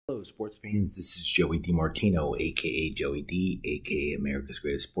Hello, sports fans. This is Joey DeMartino, aka Joey D, aka America's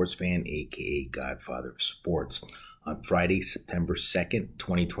Greatest Sports Fan, aka Godfather of Sports. On Friday, September 2nd,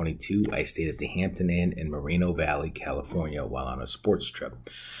 2022, I stayed at the Hampton Inn in Moreno Valley, California, while on a sports trip.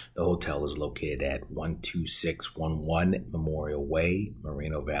 The hotel is located at 12611 Memorial Way,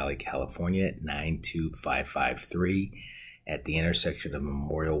 Moreno Valley, California, 92553, at the intersection of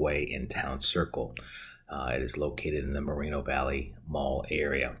Memorial Way and Town Circle. It is located in the Moreno Valley Mall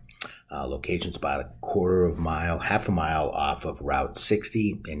area. Location's about half a mile off of Route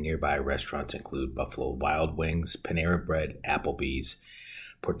 60, and nearby restaurants include Buffalo Wild Wings, Panera Bread, Applebees,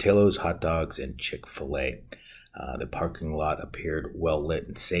 Portillo's Hot Dogs, and Chick-Fil-A. The parking lot appeared well lit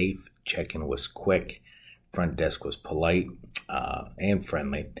and safe. Check-in was quick. Front desk was polite and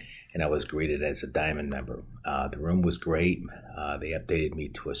friendly, and I was greeted as a Diamond member. The room was great. They updated me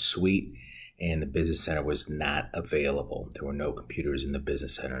to a suite, and the business center was not available. There were no computers in the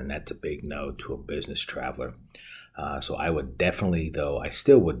business center, and that's a big no to a business traveler. So I would definitely, though, I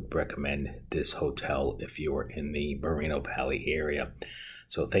still would recommend this hotel if you were in the Moreno Valley area.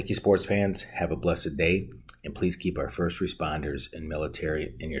 So thank you, sports fans. Have a blessed day, and please keep our first responders and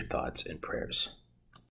military in your thoughts and prayers.